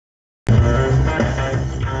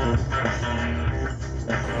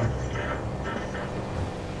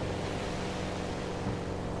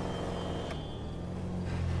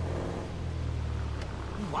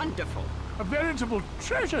veritable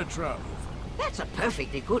treasure trove. That's a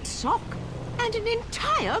perfectly good sock. And an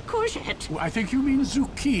entire courgette. Oh, I think you mean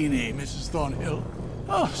zucchini, Mrs. Thornhill.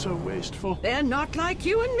 Oh, so wasteful. They're not like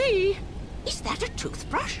you and me. Is that a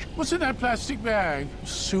toothbrush? What's in that plastic bag?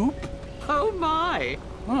 Soup? Oh, my.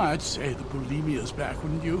 Oh, I'd say the bulimia's back,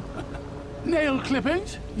 wouldn't you? Nail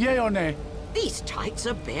clippings? Yay or nay? These tights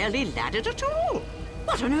are barely laddered at all.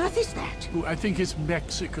 What on earth is that? Oh, I think it's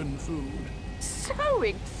Mexican food. So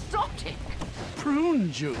exotic.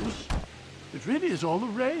 Prune juice? It really is all the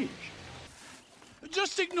rage.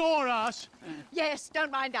 Just ignore us. Yes,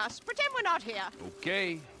 don't mind us. Pretend we're not here.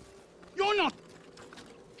 Okay. You're not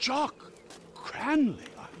Jock Cranley,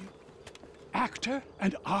 are you? Actor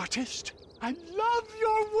and artist? I love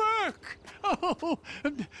your work. Oh,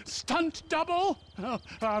 stunt double. Oh,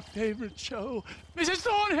 our favorite show. Mrs.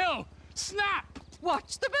 Thornhill, snap.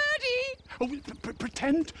 Watch the birdie. Oh,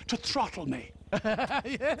 pretend to throttle me.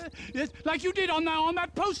 Yes, like you did on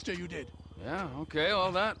that poster you did. Yeah, okay,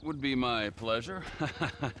 well, that would be my pleasure.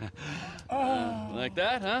 Like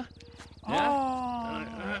that, huh?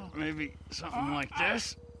 Yeah? Maybe something like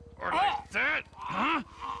this? Or like that? Huh?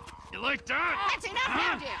 You like that? That's enough,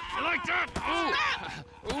 now, dear. You like that?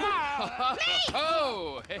 Ooh!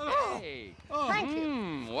 Oh, hey! Thank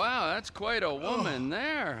you. Wow, that's quite a woman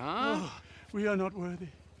there, huh? Oh, we are not worthy.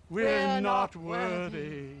 We're not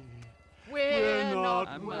worthy. We're not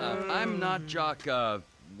I'm not Jock,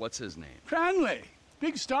 what's his name? Cranley,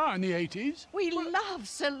 big star in the 80s. We love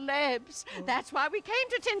celebs. That's why we came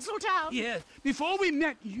to Tinseltown. Yeah, before we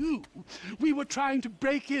met you, we were trying to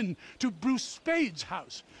break in to Bruce Spade's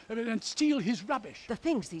house and steal his rubbish. The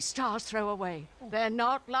things these stars throw away, they're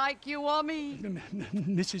not like you or me.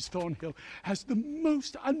 Mrs. Thornhill has the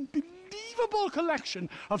most unbelievable collection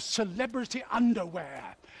of celebrity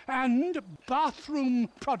underwear and bathroom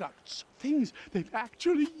products. Things they've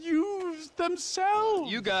actually used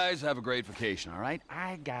themselves. You guys have a great vacation, all right?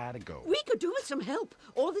 I gotta go. We could do with some help.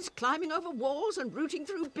 All this climbing over walls and rooting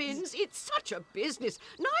through bins, it's such a business.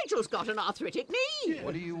 Nigel's got an arthritic knee.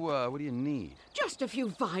 What do you need? Just a few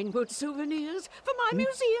Vinewood souvenirs for my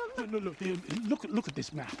museum. Look at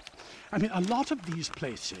this map. I mean, a lot of these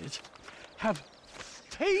places have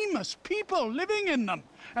famous people living in them,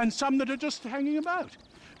 and some that are just hanging about.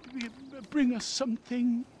 Bring us some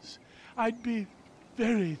things. I'd be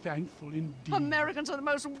very thankful indeed. Americans are the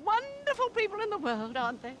most wonderful people in the world,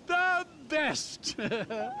 aren't they? The best!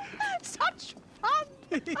 Such fun!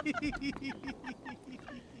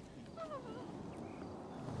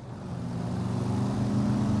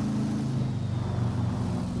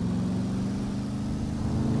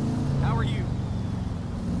 How are you?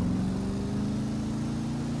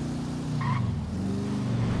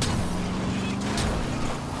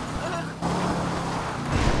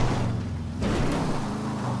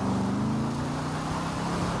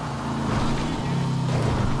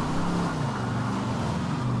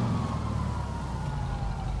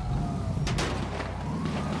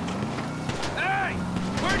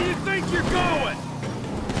 Think you're going?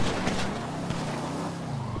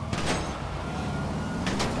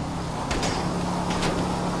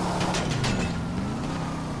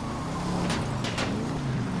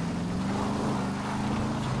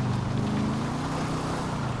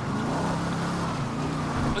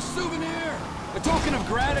 A souvenir! A token of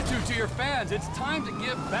gratitude to your fans. It's time to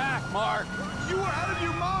give back, Mark. You are out of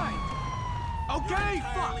your mind! Okay,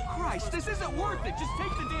 fuck Christ, this isn't worth it. Just take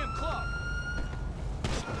the damn club.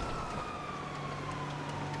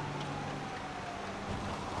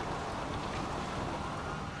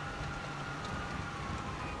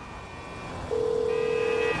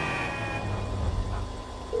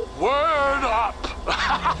 Word up!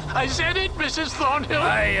 I said it, Mrs. Thornhill.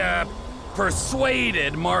 I,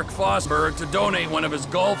 persuaded Mark Fosberg to donate one of his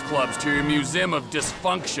golf clubs to your Museum of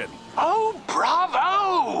Dysfunction. Oh,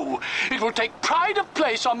 bravo! It will take pride of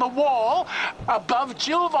place on the wall above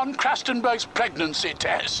Jill von Krastenberg's pregnancy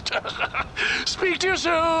test. Speak to you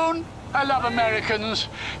soon. I love Americans.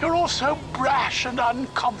 You're all so brash and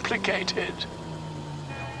uncomplicated.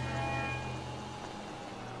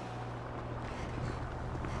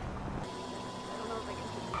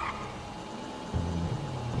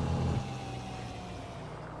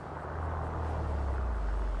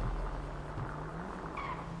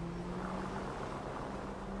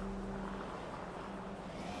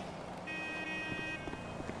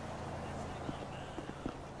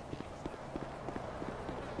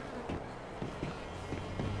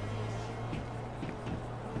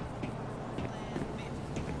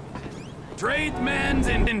 Tradesmen's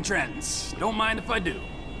and entrance. Don't mind if I do.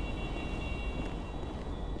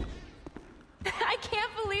 I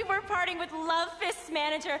can't believe we're part flirting with Love Fist's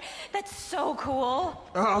manager. That's so cool.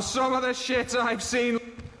 Oh, some of the shit I've seen.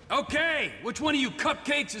 Okay, which one of you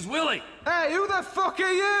cupcakes is Willie? Hey, who the fuck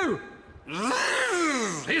are you?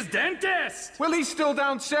 His dentist! Willie's still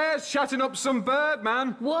downstairs chatting up some bird,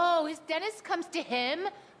 man. Whoa, his dentist comes to him?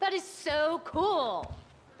 That is so cool.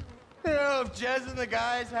 You know, if Jez and the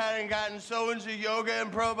guys hadn't gotten so into yoga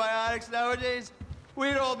and probiotics nowadays,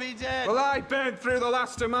 we'd all be dead. Well, I burned through the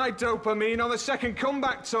last of my dopamine on the second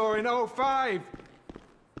comeback tour in '05.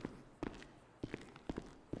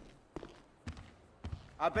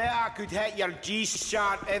 I bet I could hit your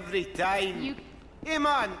G-sharp every time. Hey,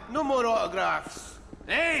 man, no more autographs.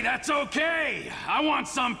 Hey, that's okay. I want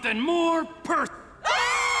something more personal.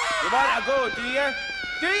 You want to go, do you?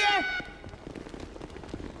 Do you?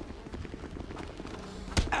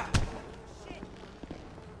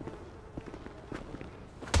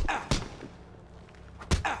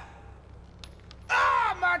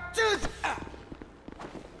 My tooth!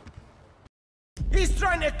 He's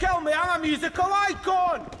trying to kill me. I'm a musical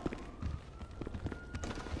icon.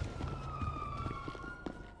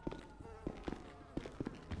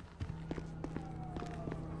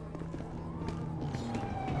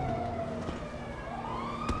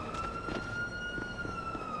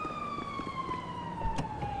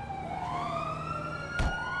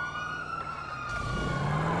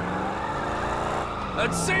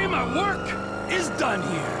 I'd say my work is done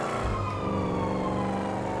here.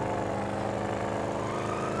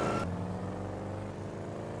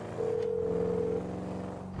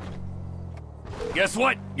 Guess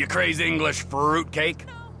what, you crazy English fruitcake?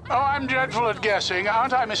 Oh, I'm dreadful at guessing,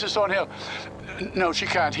 aren't I, Mrs. Thornhill? No, she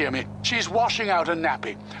can't hear me. She's washing out a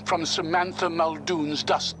nappy from Samantha Muldoon's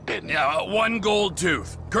dustbin. Yeah, one gold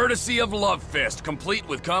tooth, courtesy of Love Fist, complete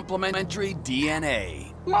with complimentary DNA.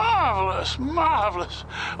 Marvelous, marvelous.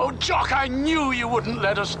 Oh, Jock, I knew you wouldn't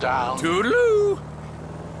let us down. Toodaloo!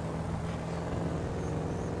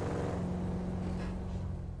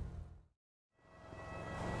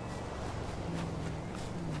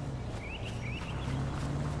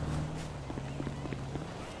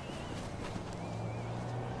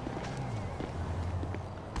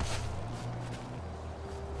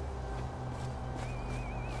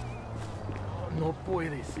 No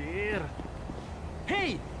puede ser.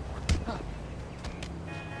 Hey!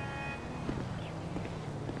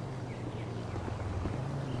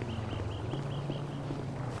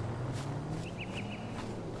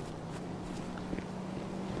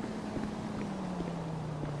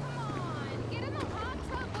 Get in the hot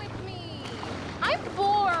tub with me. I'm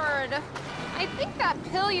bored. I think that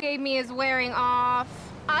pill you gave me is wearing off.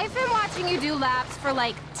 I've been watching you do laps for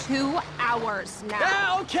like 2 hours now.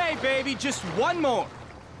 Yeah, okay, baby. Just one more.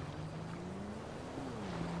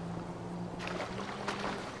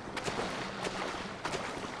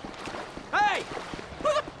 Hey!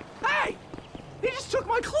 Hey! He just took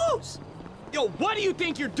my clothes! Yo, what do you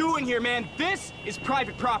think you're doing here, man? This is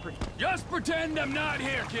private property. Just pretend I'm not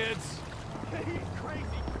here, kids. He's crazy.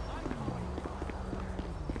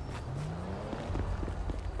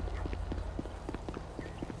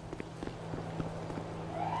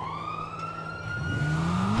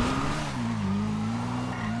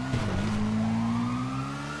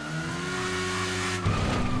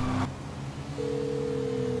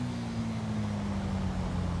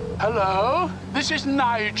 Hello? This is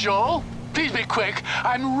Nigel. Please be quick.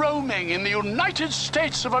 I'm roaming in the United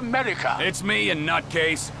States of America. It's me, you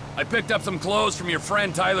nutcase. I picked up some clothes from your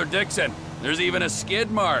friend Tyler Dixon. There's even a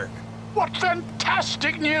skid mark. What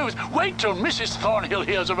fantastic news! Wait till Mrs. Thornhill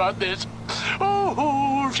hears about this.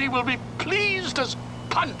 Oh, she will be pleased as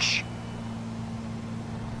punch.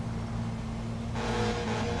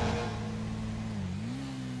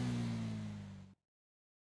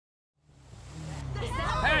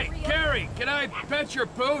 Hey, Carrie, can I pet your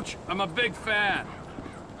pooch? I'm a big fan.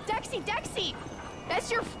 Dexy!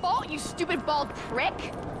 That's your fault, you stupid bald prick!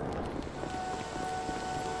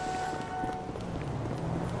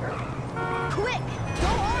 Quick! Go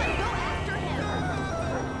on! Go after him!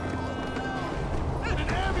 An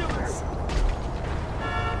ambulance!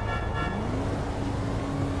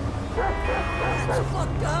 That's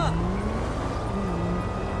fucked up.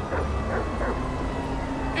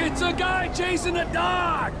 It's a guy chasing a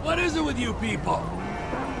dog! What is it with you people?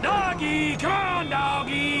 Doggy! Come on,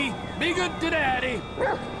 doggy! Be good to daddy!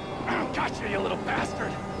 Gotcha, you little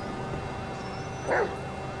bastard!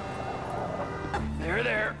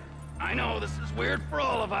 There. I know this is weird for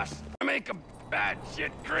all of us. I make a bad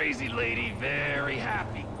shit crazy lady very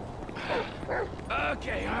happy.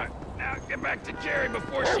 Okay, now get back to Jerry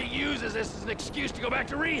before she uses this as an excuse to go back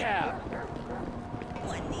to rehab.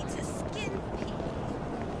 One needs a skin peel.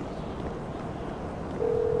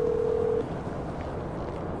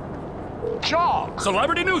 Jock!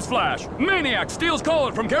 Celebrity newsflash! Maniac steals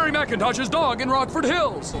collar from Carrie McIntosh's dog in Rockford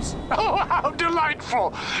Hills. Oh, how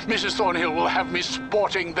delightful! Mrs. Thornhill will have me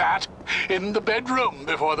sporting that in the bedroom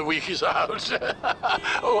before the week is out.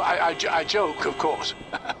 Oh, I joke, of course.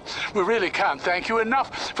 We really can't thank you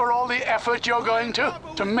enough for all the effort you're going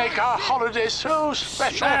to make our holiday so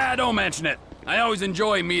special. Ah, don't mention it. I always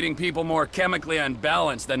enjoy meeting people more chemically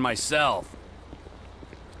unbalanced than myself.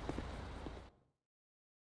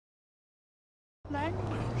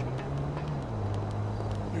 Language.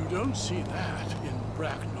 You don't see that in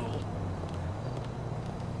Bracknell.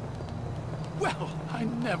 Well, I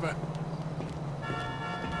never.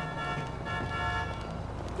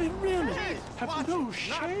 They really have no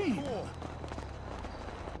shame.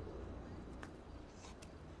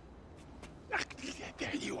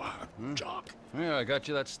 There you are, Jock. Yeah, I got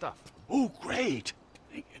you that stuff. Oh, great.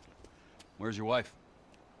 Where's your wife?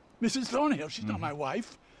 Mrs. Thornhill, she's not my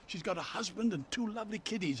wife. She's got a husband and 2 lovely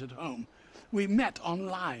kiddies at home. We met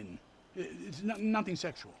online. It's nothing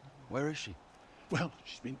sexual. Where is she? Well,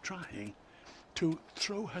 she's been trying to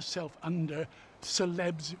throw herself under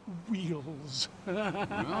celebs' wheels.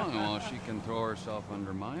 Well, she can throw herself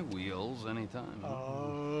under my wheels anytime.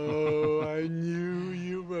 Oh, I knew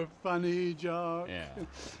you were funny, Jock. Yeah.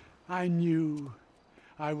 I knew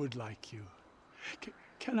I would like you.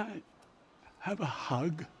 Can I have a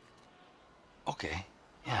hug? Okay.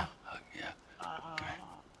 Yeah. Yeah.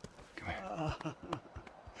 Come here.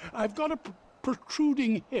 I've got a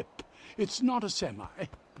protruding hip. It's not a semi.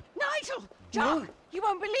 Nigel! Jock! You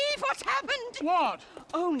won't believe what's happened! What?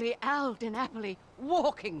 Only Al Di Napoli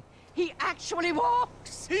walking. He actually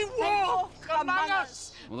walks. He walks among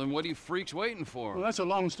us. Well, then what are you freaks waiting for? Well, that's a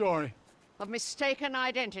long story. Of mistaken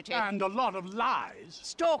identity. And a lot of lies.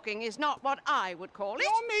 Stalking is not what I would call it.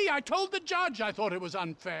 Nor me. I told the judge I thought it was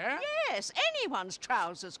unfair. Yes, anyone's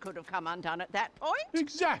trousers could have come undone at that point.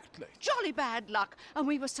 Exactly. Jolly bad luck, and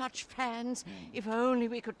we were such fans. If only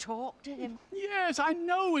we could talk to him. Yes, I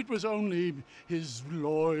know it was only his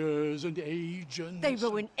lawyers and agents. They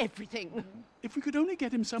ruin everything. If we could only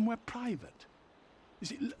get him somewhere private. You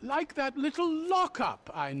see, like that little lockup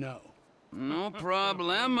I know. No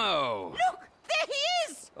problemo. Look, there he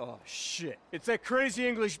is! Oh, shit. It's that crazy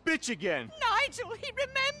English bitch again. Nigel, he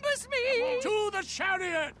remembers me! To the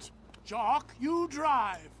chariot! Jock, you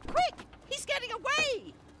drive. Quick, he's getting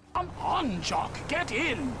away! Come on, Jock, get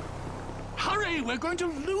in. Hurry, we're going to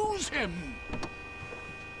lose him.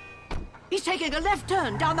 He's taking a left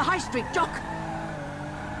turn down the high street, Jock.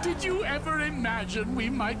 Did you ever imagine we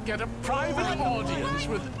might get a private audience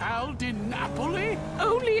with Al Di Napoli?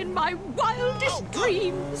 Only in my wildest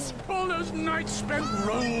dreams. All those nights spent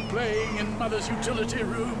role-playing in Mother's utility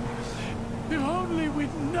room. If only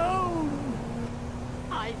we'd known.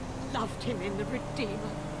 I loved him in The Redeemer.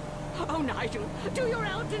 Oh, Nigel, do your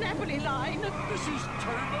Al Di Napoli line. This is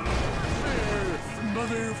terrible.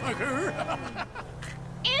 Motherfucker.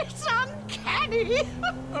 It's uncanny.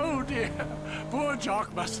 Oh, dear. Poor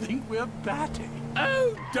Jock must think we're batty.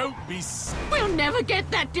 Oh, don't be We'll never get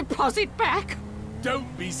that deposit back.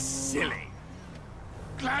 don't be silly.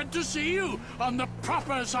 Glad to see you on the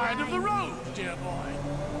proper side of the road, dear boy.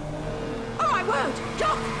 Oh, my word,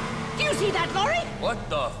 Jock! Do you see that lorry? What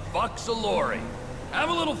the fuck's a lorry? Have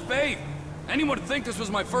a little faith. Anyone would think this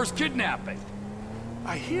was my first kidnapping.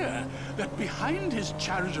 I hear that behind his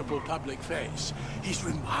charitable public face, he's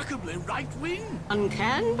remarkably right-wing.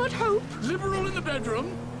 Uncan but hope. Liberal in the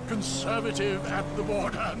bedroom, conservative at the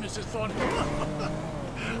border, Mrs. Thornhill.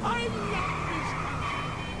 I love this guy.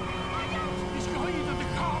 He's going into the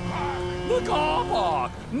car park. The car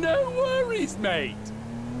park! No worries, mate.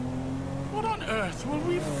 What on earth will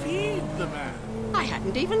we feed the man? I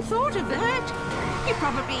hadn't even thought of that. He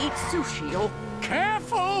probably eats sushi or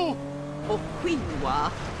Careful!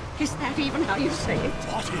 quinoa. Is that even how you say it?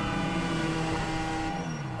 What in?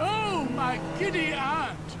 Oh, my giddy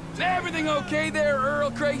aunt! Is everything okay there,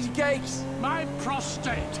 Earl Crazy Cakes? My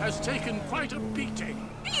prostate has taken quite a beating.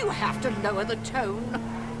 You have to lower the tone.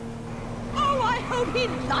 Oh, I hope he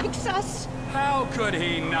likes us. How could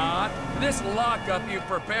he not? This lockup you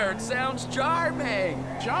prepared sounds charming.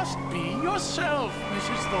 Just be yourself,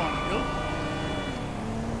 Mrs. Thornhill.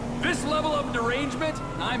 This level of derangement,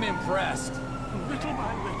 I'm impressed. Little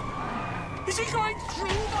by little. Is he going through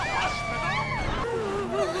the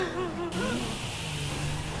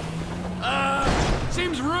hospital?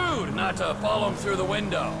 Seems rude not to follow him through the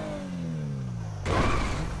window.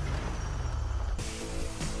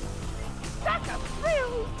 That's a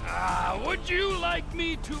thrill. Would you like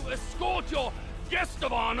me to escort your guest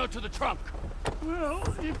of honor to the trunk? Well,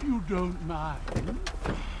 if you don't mind.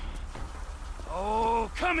 Oh,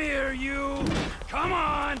 come here, you! Come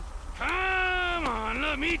on! Come on!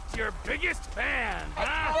 Let me meet your biggest fan,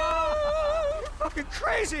 huh? Oh, you're fucking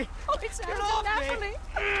crazy! Oh, it sounds off me. naturally.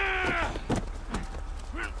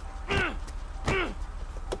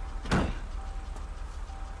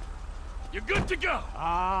 You're good to go!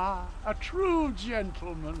 Ah, a true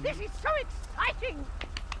gentleman. This is so exciting.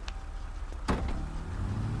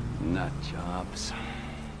 Nut jobs.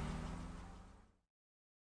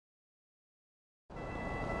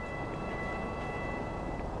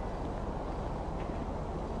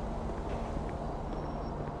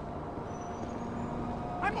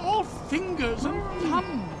 I'm all fingers and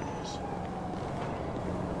thumbs.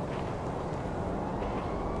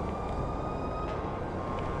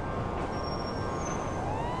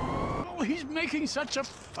 Oh, he's making such a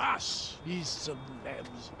fuss, these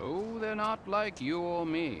celebs. Oh, they're not like you or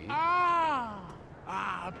me.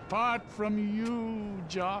 Apart from you,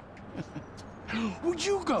 Jock. Would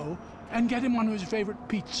you go and get him one of his favorite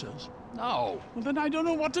pizzas? No. Well, then I don't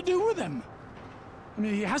know what to do with him. I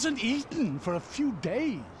mean, he hasn't eaten for a few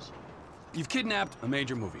days. You've kidnapped a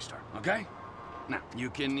major movie star, okay? Now, you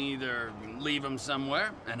can either leave him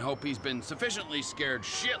somewhere and hope he's been sufficiently scared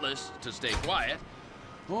shitless to stay quiet,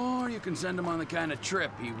 or you can send him on the kind of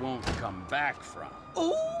trip he won't come back from.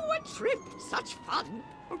 Oh, a trip! Such fun!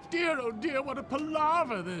 Oh dear, what a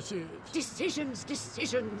palaver this is. Decisions,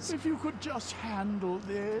 decisions. If you could just handle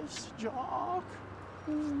this, Jock.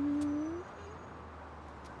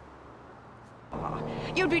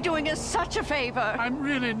 You'd be doing us such a favor. I'm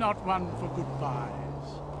really not one for goodbyes.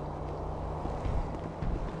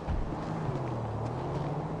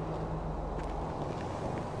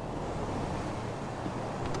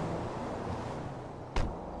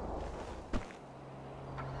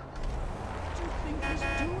 What do you think he's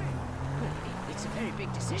doing? It's a very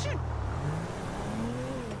big decision.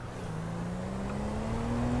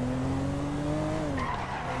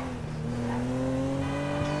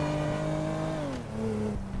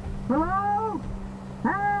 Hello?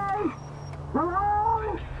 Hey!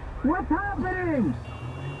 Hello? What's happening?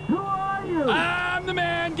 Who are you? I'm the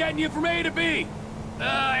man getting you from A to B.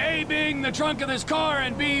 A being the trunk of this car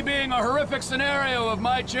and B being a horrific scenario of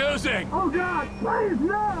my choosing. Oh God, please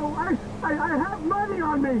no! I have money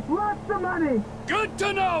on me, lots of money! Good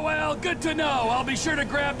to know, Al, good to know. I'll be sure to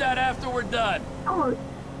grab that after we're done. Oh,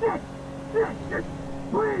 shit!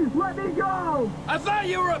 Please let me go! I thought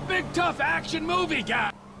you were a big, tough action movie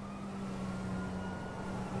guy.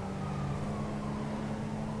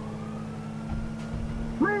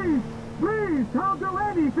 Please, I'll do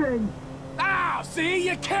anything! Ow, see,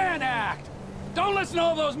 you can act. Don't listen to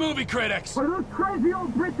all those movie critics. Are those crazy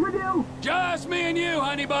old bricks with you? Just me and you,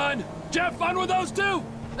 honey bun. Did you have fun with those two?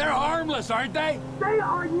 They're harmless, aren't they? They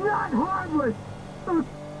are not harmless! Those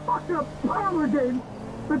fucked up parlor games!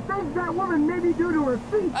 The things that woman made me do to her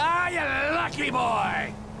feet! Ah, you lucky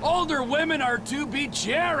boy! Older women are to be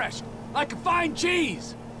cherished, like a fine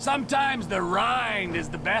cheese. Sometimes the rind is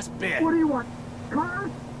the best bit. What do you want?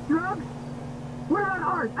 Cars? Drugs? What about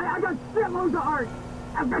art? I got shitloads of art!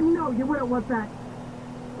 No, you wouldn't want that.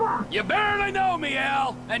 Fuck! You barely know me,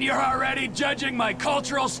 Al, and you're already judging my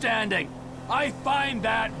cultural standing. I find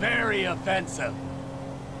that very offensive.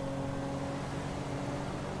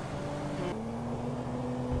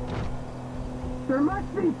 There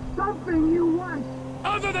must be something you want!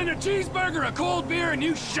 Other than a cheeseburger, a cold beer, and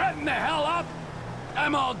you shutting the hell up,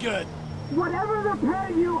 I'm all good. Whatever they're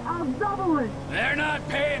paying you, I'll double it! They're not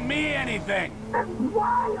paying me anything. Then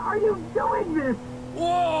why are you doing this?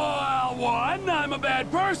 Well, one, I'm a bad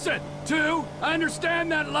person. Two, I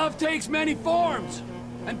understand that love takes many forms.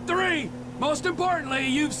 And three, most importantly,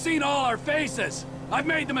 you've seen all our faces. I've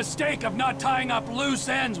made the mistake of not tying up loose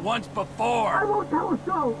ends once I before. won't tell a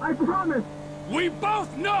soul, I promise! We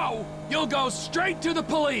both know you'll go straight to the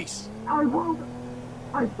police. I won't!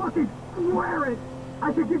 I fucking swear it!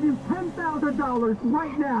 I could give you $10,000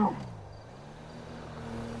 right now!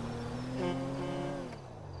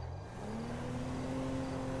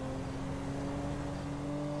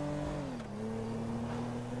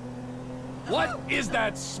 What is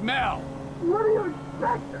that smell? What do you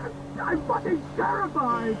expect? I'm fucking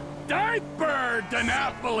terrified! Diaper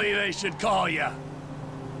Denapoli, they should call you.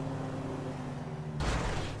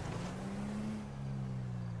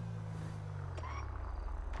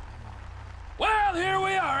 Well, here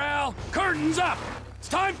we are, Al. Curtains up. It's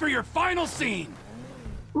time for your final scene.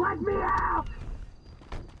 Let me out!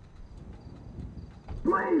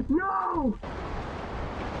 Please, no!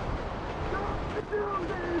 Don't do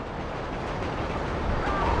this!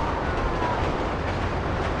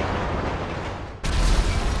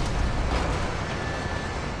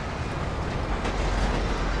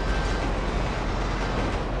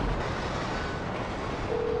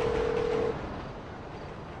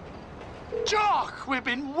 we've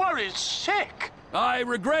been worried sick. I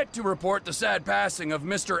regret to report the sad passing of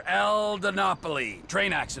Mr. Al Donopoli.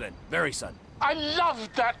 Train accident. Very sudden. I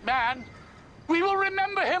loved that man. We will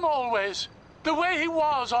remember him always. The way he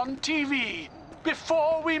was on TV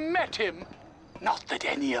before we met him. Not that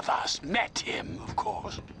any of us met him, of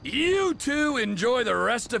course. You two enjoy the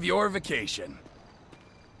rest of your vacation.